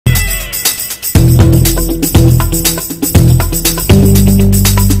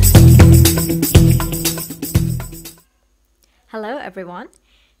everyone.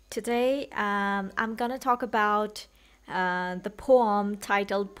 Today I'm gonna talk about the poem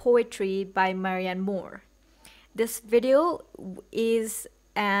titled Poetry by Marianne Moore. This video is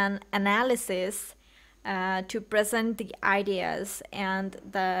an analysis to present the ideas and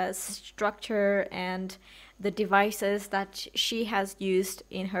the structure and the devices that she has used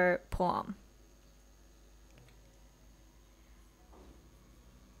in her poem.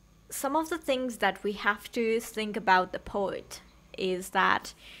 Some of the things that we have to think about the poet is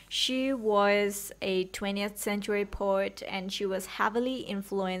that she was a 20th century poet and she was heavily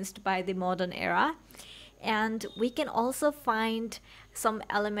influenced by the modern era. And we can also find some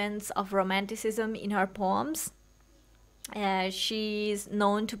elements of romanticism in her poems. She's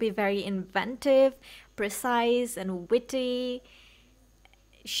known to be very inventive, precise, and witty.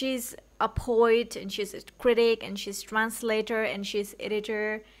 She's a poet and she's a critic and she's translator and she's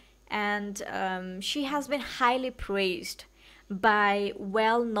editor, and she has been highly praised by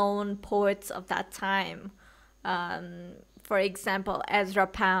well-known poets of that time. For example, Ezra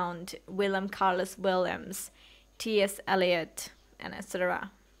Pound, William Carlos Williams, T.S. Eliot, and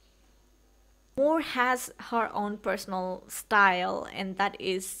etc. Moore has her own personal style, and that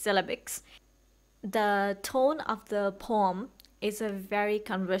is syllabics. The tone of the poem is a very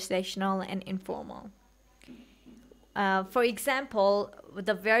conversational and informal. For example,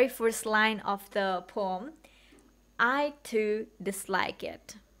 the very first line of the poem, "I too dislike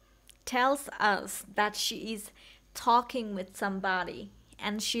it," tells us that she is talking with somebody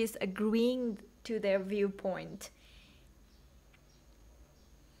and she's agreeing to their viewpoint.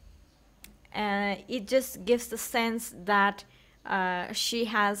 It just gives the sense that she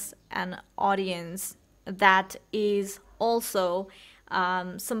has an audience that is also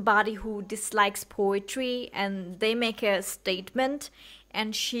somebody who dislikes poetry, and they make a statement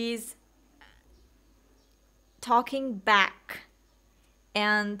and she's talking back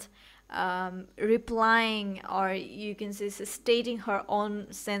and replying, or you can say stating her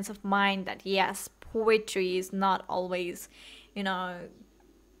own sense of mind that yes, poetry is not always,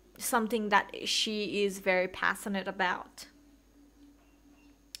 something that she is very passionate about.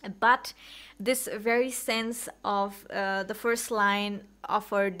 But this very sense of the first line of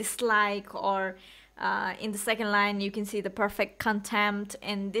her dislike, or in the second line you can see the perfect contempt,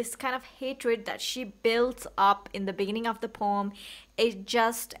 and this kind of hatred that she builds up in the beginning of the poem is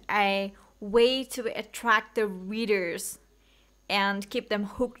just a way to attract the readers and keep them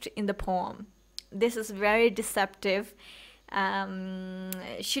hooked in the poem. This is very deceptive.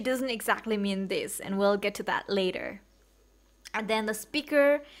 She doesn't exactly mean this, and we'll get to that later. And then the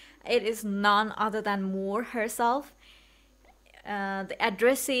speaker, it is none other than Moore herself. The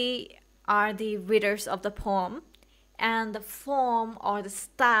addressee are the readers of the poem, and the form or the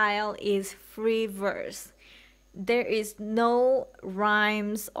style is free verse. There is no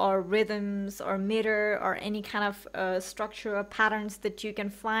rhymes or rhythms or meter or any kind of structure or patterns that you can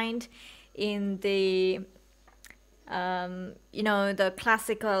find in the the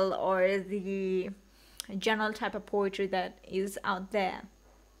classical or the general type of poetry that is out there.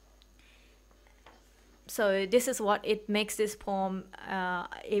 So this is what it makes this poem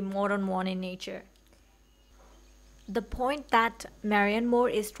a modern one in nature. The point that Marianne Moore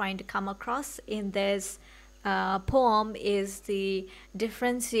is trying to come across in this poem is the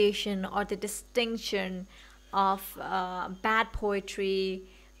differentiation or the distinction of bad poetry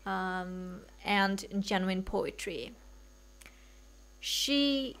and genuine poetry.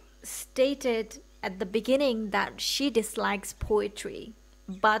 She stated at the beginning that she dislikes poetry,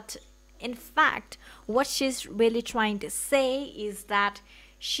 but in fact what she's really trying to say is that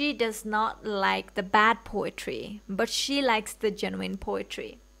she does not like the bad poetry, but she likes the genuine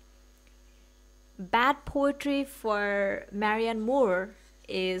poetry. Bad poetry for Marianne Moore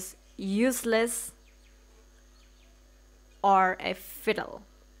is useless or a fiddle.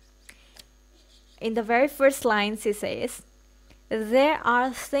 In the very first line she says, "There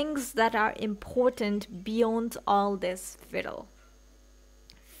are things that are important beyond all this fiddle."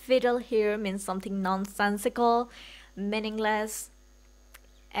 Fiddle here means something nonsensical, meaningless,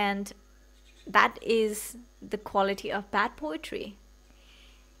 and that is the quality of bad poetry.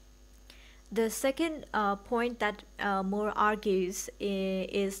 The second point that Moore argues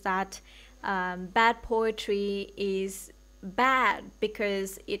is that bad poetry is bad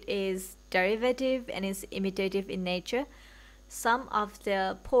because it is derivative and is imitative in nature. Some of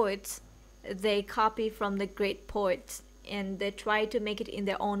the poets, they copy from the great poets and they try to make it in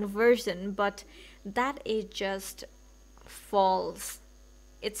their own version, but that is just false.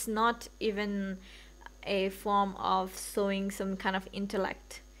 It's not even a form of showing some kind of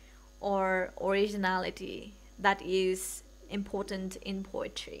intellect or originality. That is important in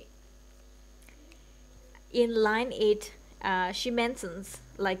poetry. In line 8, she mentions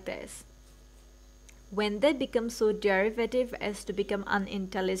like this: when they become so derivative as to become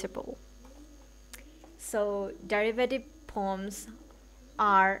unintelligible. So derivative poems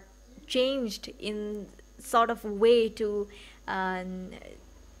are changed in sort of way to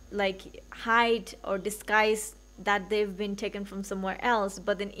like hide or disguise that they've been taken from somewhere else,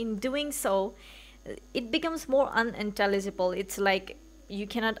 but then in doing so it becomes more unintelligible. It's like you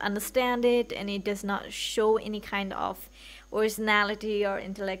cannot understand it, and it does not show any kind of originality or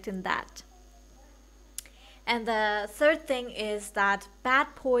intellect in that. And the third thing is that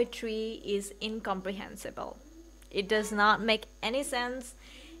bad poetry is incomprehensible. It does not make any sense,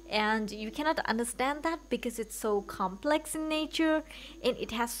 and you cannot understand that because it's so complex in nature, and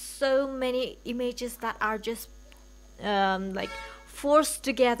it has so many images that are just like forced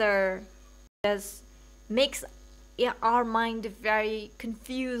together. Just makes our mind very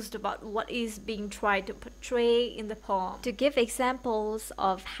confused about what is being tried to portray in the poem. To give examples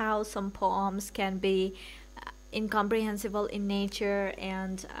of how some poems can be incomprehensible in nature,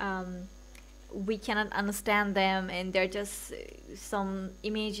 and we cannot understand them, and they're just some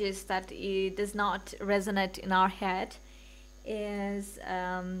images that it does not resonate in our head, is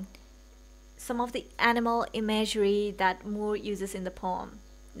some of the animal imagery that Moore uses in the poem.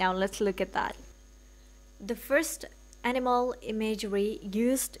 Now let's look at that. The first animal imagery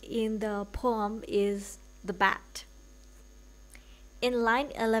used in the poem is the bat. In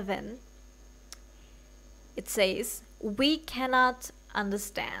line 11, it says, "We cannot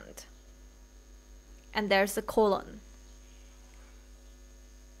understand." And there's a colon.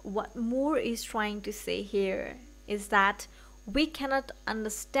 What Moore is trying to say here is that we cannot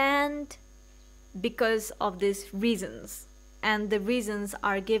understand because of these reasons, and the reasons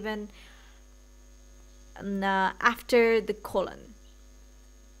are given after the colon.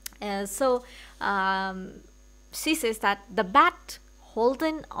 She says that the bat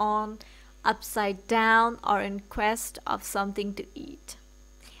holding on upside down or in quest of something to eat.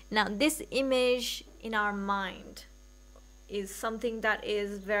 Now this image in our mind is something that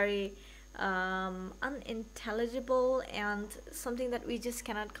is very unintelligible, and something that we just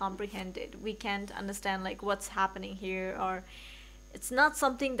cannot comprehend it. We can't understand like what's happening here, or it's not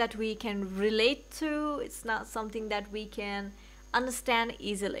something that we can relate to. It's not something that we can understand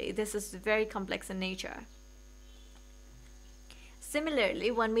easily. This is very complex in nature.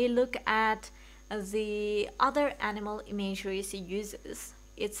 Similarly, when we look at the other animal imagery she uses,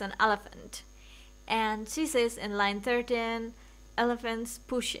 it's an elephant. And she says in line 13, elephants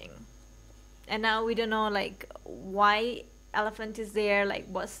pushing. And now we don't know like why elephant is there, like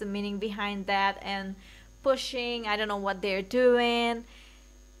what's the meaning behind that, and pushing, I don't know what they're doing.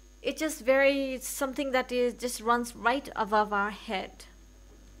 It's just it's something that is just runs right above our head.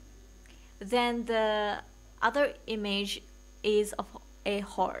 Then the other image is of a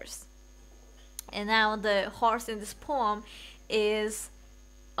horse. And now the horse in this poem is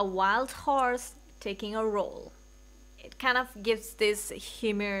a wild horse taking a roll. It kind of gives this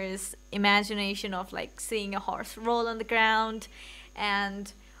humorous imagination of like seeing a horse roll on the ground,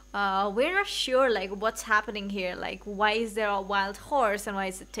 and we're not sure like what's happening here, like why is there a wild horse and why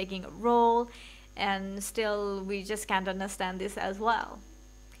is it taking a roll, and still we just can't understand this as well.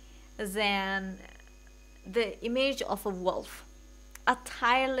 Then the image of a wolf, a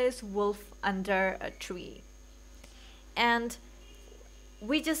tireless wolf under a tree, and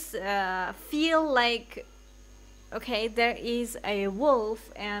we just feel like, okay, there is a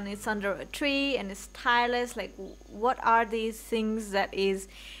wolf and it's under a tree and it's tireless. Like what are these things that is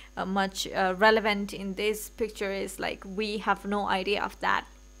much relevant in this picture? Is like we have no idea of that.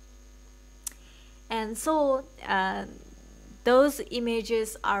 And so those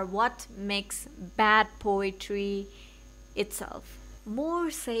images are what makes bad poetry itself.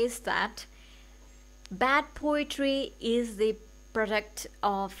 Moore says that bad poetry is the product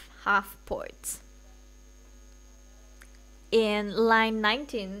of half poets. In line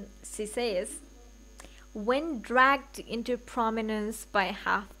 19, she says, when dragged into prominence by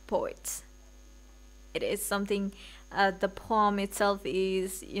half poets. It is something, the poem itself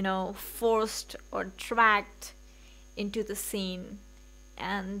is, forced or dragged into the scene.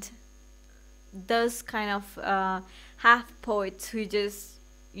 And those kind of half poets who just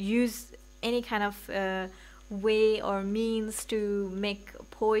use any kind of way or means to make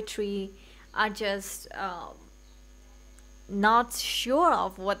poetry are just not sure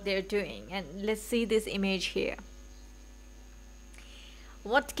of what they're doing. And let's see this image here.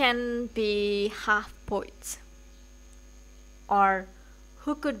 What can be half poets, or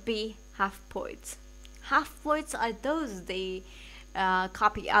who could be half poets? half poets are those they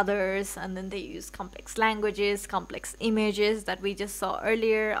copy others, and then they use complex languages, complex images that we just saw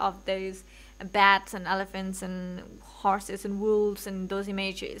earlier of those bats and elephants and horses and wolves and those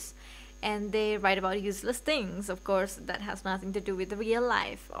images, and they write about useless things, of course, that has nothing to do with the real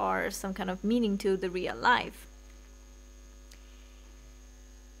life or some kind of meaning to the real life.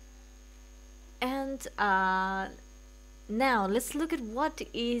 And now let's look at what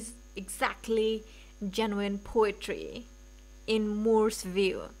is exactly genuine poetry in Moore's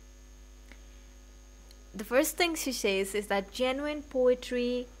view. The first thing she says is that genuine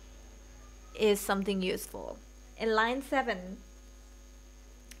poetry is something useful. In line 7,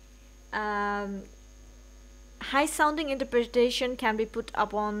 high sounding interpretation can be put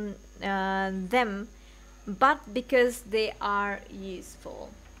upon them, but because they are useful.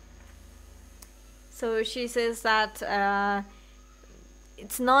 So she says that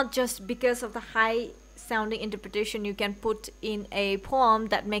it's not just because of the high sounding interpretation you can put in a poem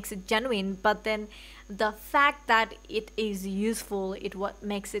that makes it genuine, but then the fact that it is useful is what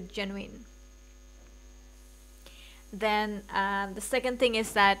makes it genuine. Then the second thing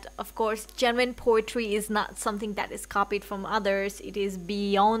is that, of course, genuine poetry is not something that is copied from others. It is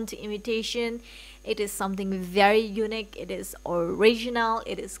beyond imitation. It is something very unique. It is original.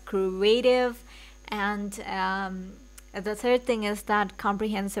 It is creative. And the third thing is that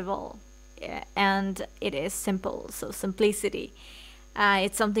comprehensible, and it is simple. So simplicity.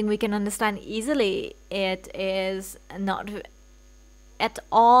 It's something we can understand easily. It is not at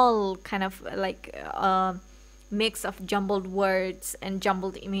all kind of like mix of jumbled words and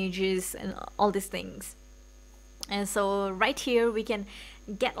jumbled images and all these things. And so right here we can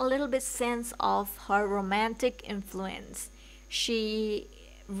get a little bit sense of her romantic influence. She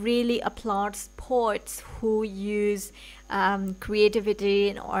really applauds poets who use creativity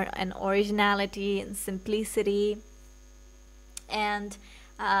and originality and simplicity. And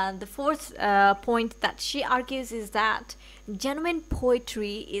the fourth point that she argues is that genuine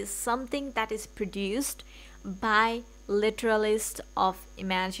poetry is something that is produced by literalists of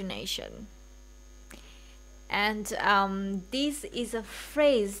imagination. And this is a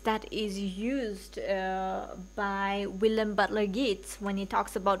phrase that is used by William Butler Yeats when he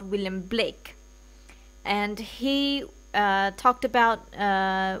talks about William Blake. And he talked about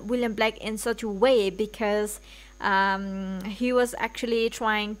William Blake in such a way because he was actually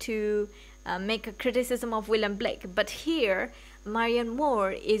trying to make a criticism of William Blake. But here, Marianne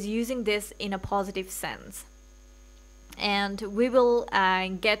Moore is using this in a positive sense. And we will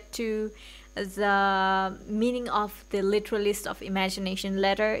get to the meaning of the literalist of imagination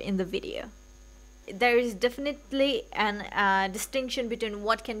later in the video. There is definitely a distinction between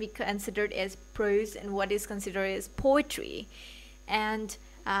what can be considered as prose and what is considered as poetry. And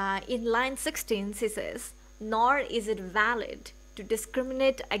in line 16 she says, "Nor is it valid to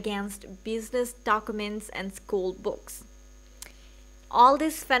discriminate against business documents and school books. All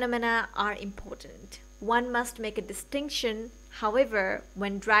these phenomena are important. One must make a distinction, however,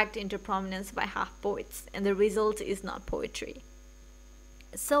 when dragged into prominence by half-poets, and the result is not poetry."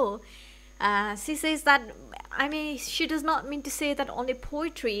 So, she says that, I mean, she does not mean to say that only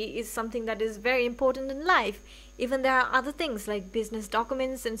poetry is something that is very important in life. Even there are other things like business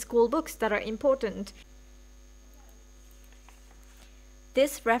documents and school books that are important.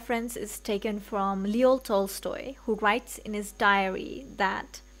 This reference is taken from Leo Tolstoy, who writes in his diary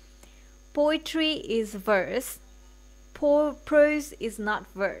that poetry is verse, prose is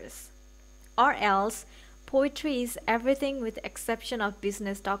not verse, or else poetry is everything with the exception of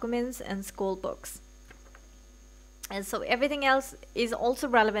business documents and school books. And so everything else is also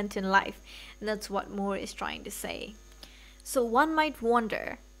relevant in life. And that's what Moore is trying to say. So one might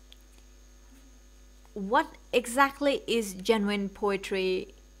wonder, what exactly is genuine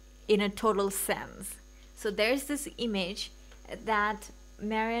poetry in a total sense? So there's this image that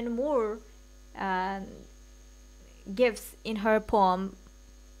Marianne Moore gives in her poem.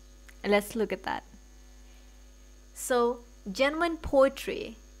 Let's look at that. So genuine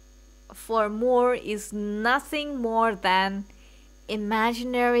poetry for Moore is nothing more than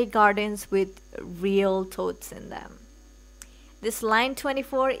imaginary gardens with real thoughts in them. This line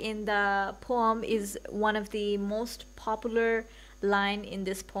 24 in the poem is one of the most popular line in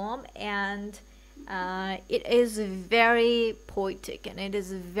this poem, and it is very poetic and it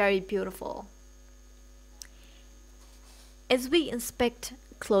is very beautiful. As we inspect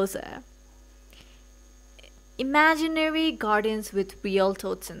closer, imaginary gardens with real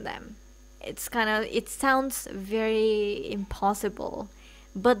thoughts in them. It sounds very impossible,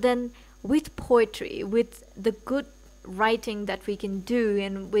 but then with poetry, with the good writing that we can do,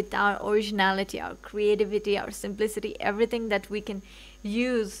 and with our originality, our creativity, our simplicity, everything that we can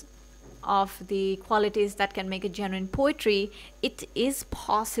use of the qualities that can make a genuine poetry, it is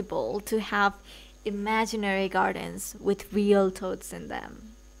possible to have imaginary gardens with real thoughts in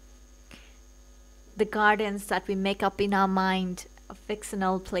them. The gardens that we make up in our mind, a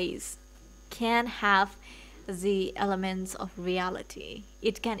fictional place, can have the elements of reality.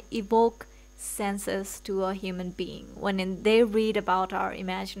 It can evoke senses to a human being when they read about our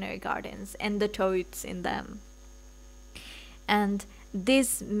imaginary gardens and the thoughts in them. And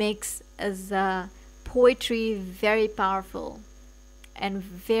this makes the poetry very powerful and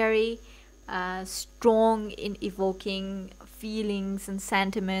very strong in evoking feelings and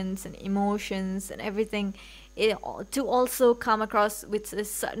sentiments and emotions and everything, to also come across with a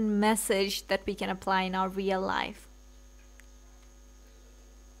certain message that we can apply in our real life.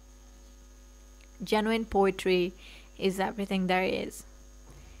 Genuine poetry is everything there is.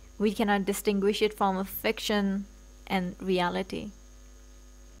 We cannot distinguish it from a fiction and reality.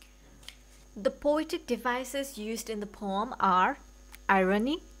 The poetic devices used in the poem are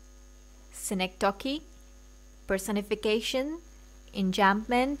irony, synecdoche, personification,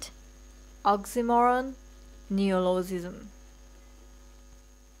 enjambment, oxymoron, neologism.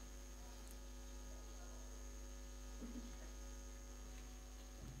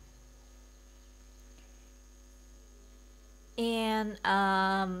 And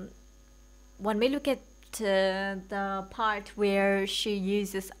when we look at the part where she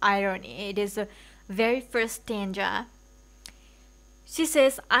uses irony, it is the very first stanza. She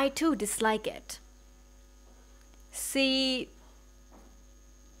says, I too dislike it. She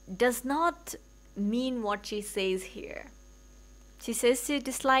does not mean what she says here. She says she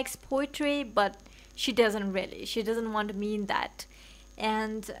dislikes poetry, but she doesn't really. She doesn't want to mean that.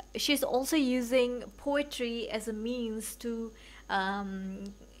 And she's also using poetry as a means to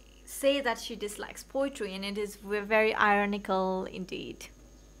say that she dislikes poetry, and it is very ironical indeed.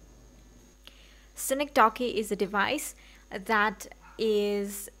 Synecdoche is a device that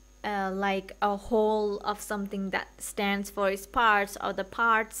is like a whole of something that stands for its parts, or the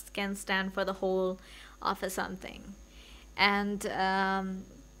parts can stand for the whole of a something. And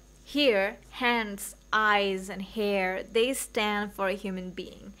here, hands, eyes, and hair, they stand for a human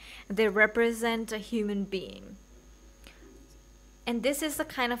being. They represent a human being. And this is the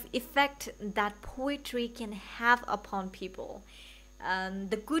kind of effect that poetry can have upon people.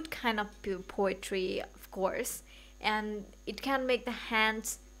 The good kind of poetry, of course. And it can make the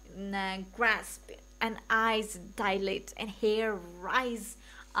hands grasp, and eyes dilate, and hair rise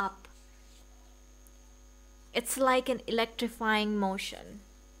up. It's like an electrifying motion.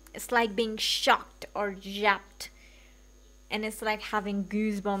 It's like being shocked or zapped. And it's like having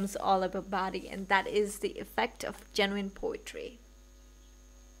goosebumps all over your body. And that is the effect of genuine poetry.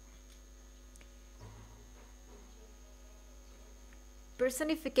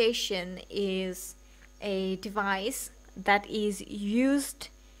 Personification is a device that is used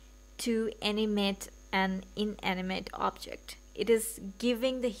to animate an inanimate object. It is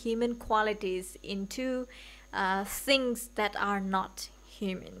giving the human qualities into things that are not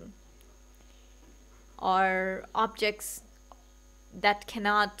human, or objects that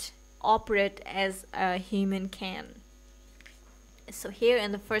cannot operate as a human can. So here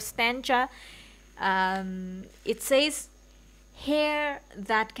in the first stanza, it says, hair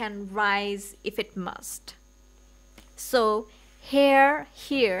that can rise if it must. So hair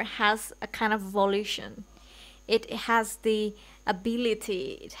here has a kind of volition. It has the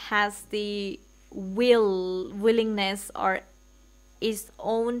ability, it has the willingness, or its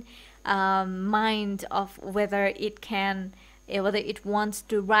own mind of whether it can, whether it wants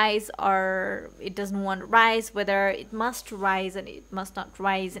to rise or it doesn't want to rise, whether it must rise and it must not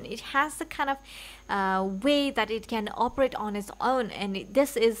rise, and it has the kind of way that it can operate on its own. And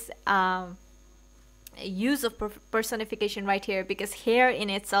this is use of personification right here, because hair in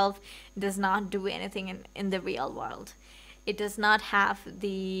itself does not do anything in the real world. It does not have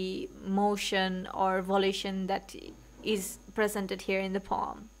the motion or volition that is presented here in the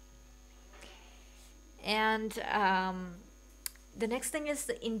poem. And the next thing is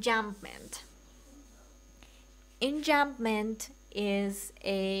the enjambment. Enjambment is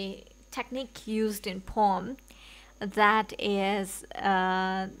a technique used in poem that is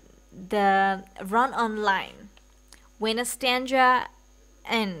the run-on line. When a stanza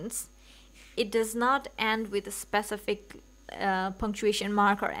ends, it does not end with a specific punctuation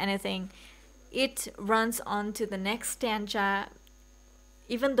mark or anything. It runs on to the next stanza,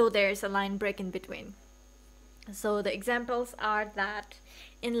 even though there is a line break in between. So the examples are that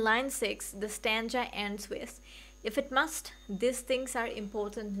in line 6, the stanza ends with, If it must, these things are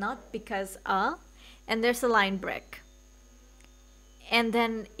important not because and there's a line break. And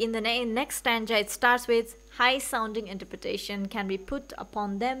then in the next stanza, it starts with high sounding interpretation can be put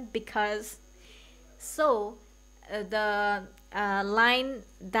upon them because. So the line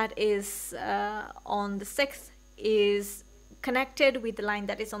that is on the 6th is connected with the line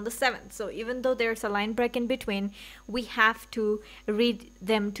that is on the 7th. So even though there's a line break in between, we have to read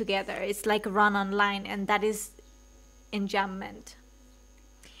them together. It's like a run-on line, and that is enjambment.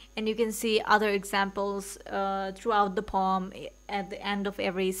 And you can see other examples throughout the poem at the end of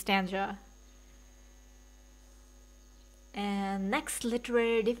every stanza. And next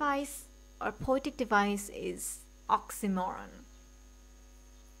literary device or poetic device is oxymoron.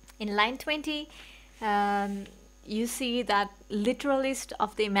 In line 20, you see that literalist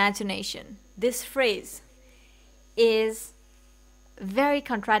of the imagination. This phrase is very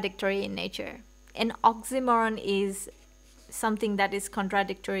contradictory in nature. An oxymoron is something that is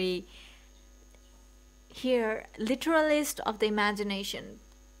contradictory. Here, literalist of the imagination.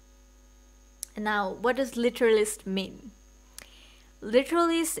 Now, what does literalist mean?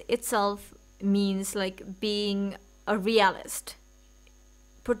 Literalist itself means like being a realist,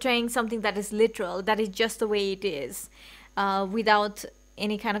 portraying something that is literal, that is just the way it is, without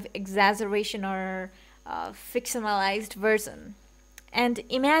any kind of exaggeration or fictionalized version. And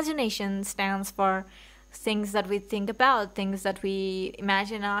imagination stands for things that we think about, things that we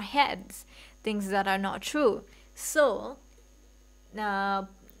imagine in our heads, things that are not true. So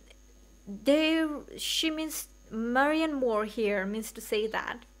Marianne Moore here means to say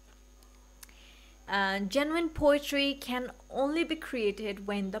that genuine poetry can only be created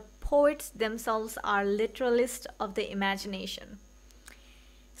when the poets themselves are literalists of the imagination.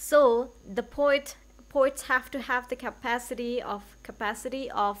 So the poets have to have the capacity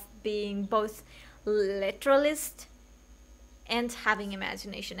of being both literalist and having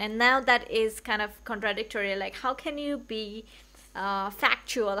imagination. And now that is kind of contradictory. Like, how can you be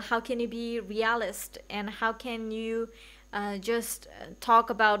factual? How can you be realist? And how can you just talk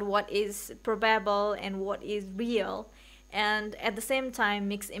about what is probable and what is real, and at the same time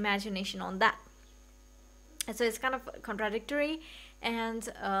mix imagination on that? And so it's kind of contradictory. And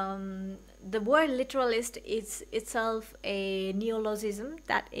the word literalist is itself a neologism,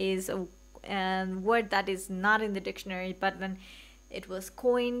 that is a word that is not in the dictionary, but then it was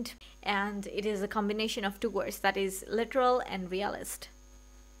coined, and it is a combination of two words, that is literal and realist.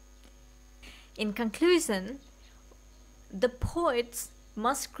 In conclusion, the poets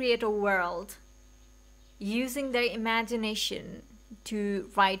must create a world using their imagination to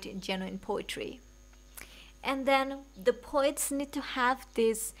write genuine poetry. And then the poets need to have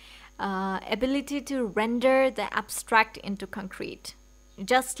this ability to render the abstract into concrete,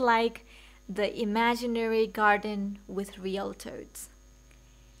 just like the imaginary garden with real toads.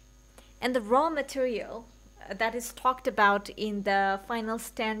 And the raw material that is talked about in the final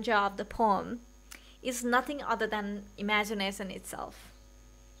stanza of the poem is nothing other than imagination itself.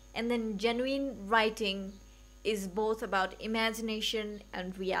 And then genuine writing is both about imagination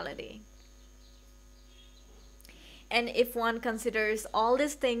and reality. And if one considers all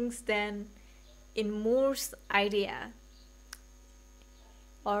these things, then in Moore's idea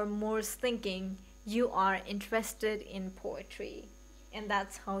or Moore's thinking, you are interested in poetry. And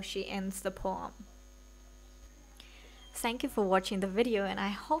that's how she ends the poem. Thank you for watching the video, and I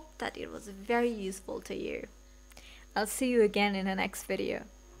hope that it was very useful to you. I'll see you again in the next video.